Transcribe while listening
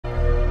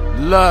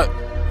Look,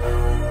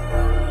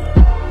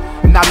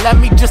 now let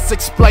me just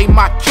explain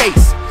my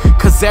case,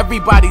 cause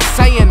everybody's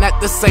saying that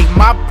this ain't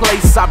my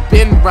place. I've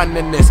been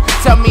running this.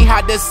 Tell me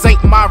how this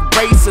ain't my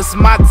race. It's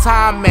my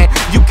time, man.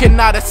 You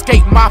cannot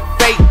escape my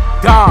fate.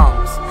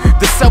 Doms,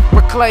 the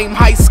self-proclaimed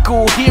high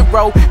school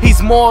hero.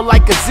 He's more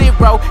like a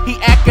zero. He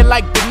acting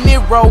like De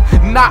Niro.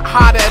 Not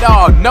hot at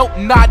all. Nope,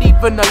 not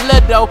even a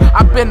little.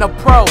 I've been a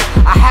pro.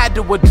 I had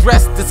to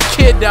address this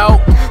kiddo.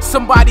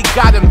 Somebody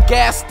got him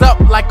gassed up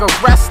like a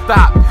rest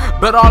stop.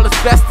 But all is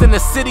best in the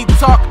city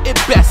talk, it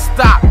best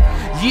stop.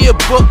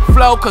 Yearbook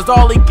flow, cause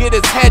all he get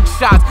is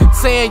headshots.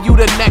 Saying you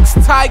the next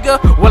Tiger,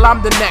 well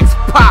I'm the next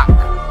Pac.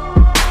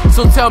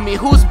 So tell me,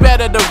 who's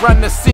better to run the city?